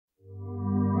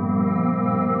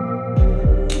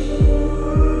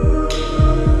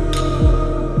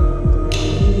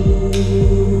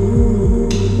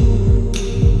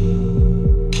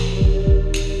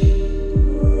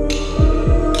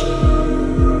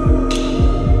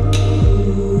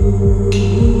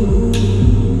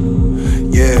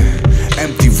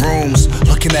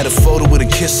photo with a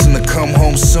kiss and a come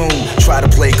home soon. Try to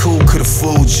play cool, could've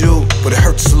fooled you, but it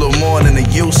hurts a little more than it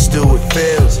used to. It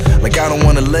feels like I don't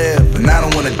wanna live and I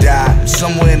don't wanna die. I'm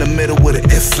somewhere in the middle with an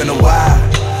if and a why.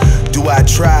 Do I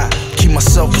try? Keep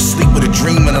myself asleep with a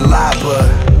dream and a lie, but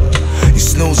you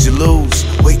snooze, you lose.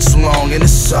 Wait too long and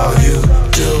it's all you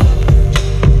do.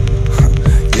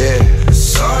 Yeah,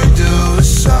 it's all you do,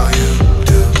 it's all you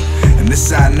do. And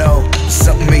this I know,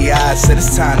 something in your eyes said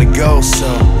it's time to go, so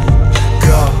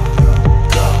go,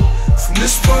 go. From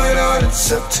this point on,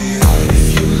 it's up to you.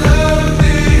 If you love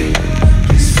me,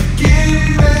 please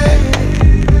forgive me.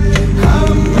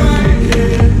 I'm right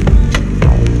here.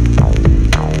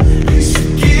 Please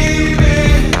forgive me,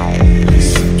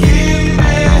 please forgive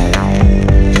me.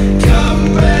 Come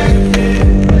back here.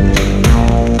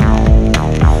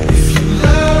 If you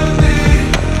love me,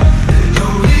 then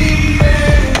don't leave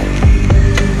it.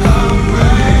 I'm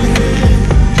right here.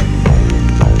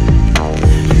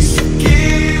 Please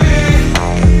forgive me,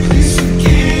 please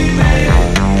forgive me.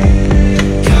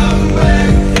 Come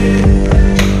back here.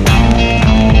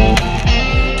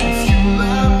 If you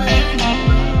love me.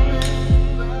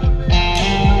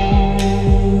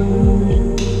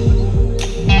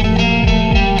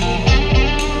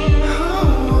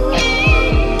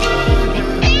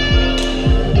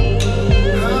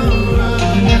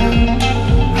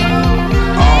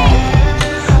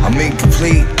 I'm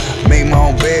incomplete, made my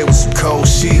own bed with some cold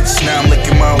sheets. Now I'm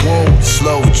licking my wound,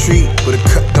 slow retreat, but a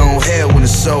cut don't heal when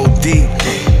it's so deep.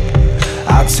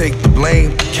 I'll take the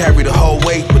blame, carry the whole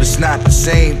weight, but it's not the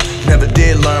same. Never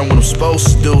did learn what I'm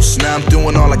supposed to do, so now I'm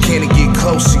doing all I can to get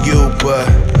close to you. But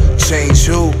change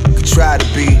who? Could try to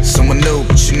be someone new,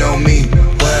 but you know me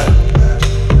well.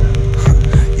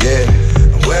 Yeah,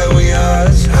 where we are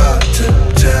is hard to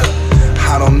tell.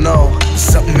 I don't know,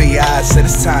 something in your eyes said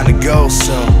it's time to go,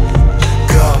 so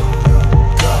go,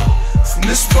 go. From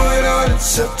this point on,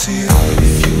 it's up to you.